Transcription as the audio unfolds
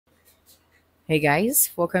Hey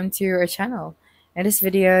guys, welcome to our channel. In this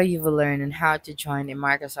video, you will learn on how to join a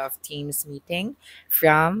Microsoft Teams meeting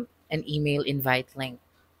from an email invite link.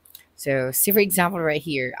 So, see for example right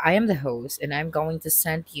here, I am the host and I'm going to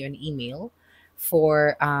send you an email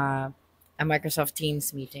for a Microsoft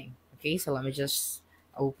Teams meeting. Okay, so let me just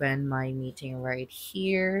open my meeting right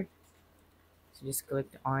here. So just click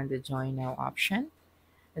on the join now option.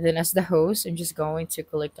 And then as the host, I'm just going to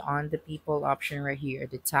click on the people option right here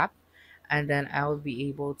at the top. And then I'll be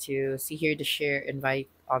able to see here the share invite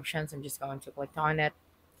options. I'm just going to click on it.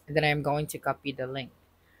 And then I'm going to copy the link.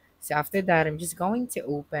 So after that, I'm just going to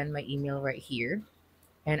open my email right here.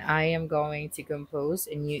 And I am going to compose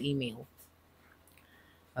a new email.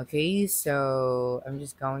 Okay, so I'm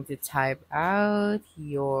just going to type out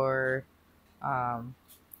your um,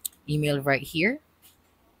 email right here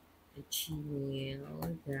at gmail.com.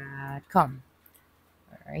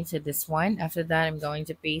 All right, so this one. After that, I'm going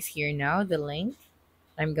to paste here now the link.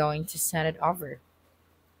 I'm going to send it over.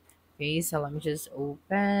 Okay, so let me just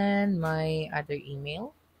open my other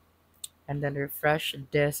email and then refresh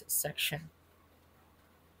this section.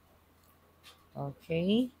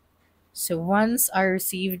 Okay, so once I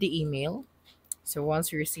receive the email,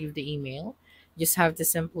 once you receive the email, you just have to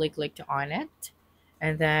simply click on it,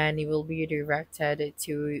 and then you will be redirected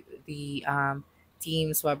to the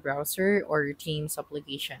Teams web browser or your Teams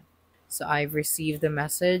application. So I've received the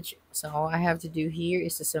message. So all I have to do here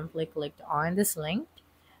is to simply click on this link.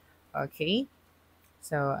 Okay.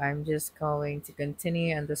 So I'm just going to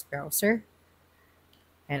continue on this browser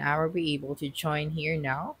and I will be able to join here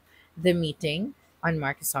now the meeting on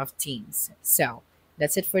Microsoft Teams. So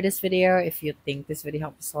that's it for this video. If you think this video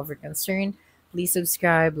helped you solve your concern, please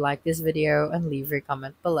subscribe, like this video, and leave your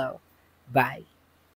comment below. Bye.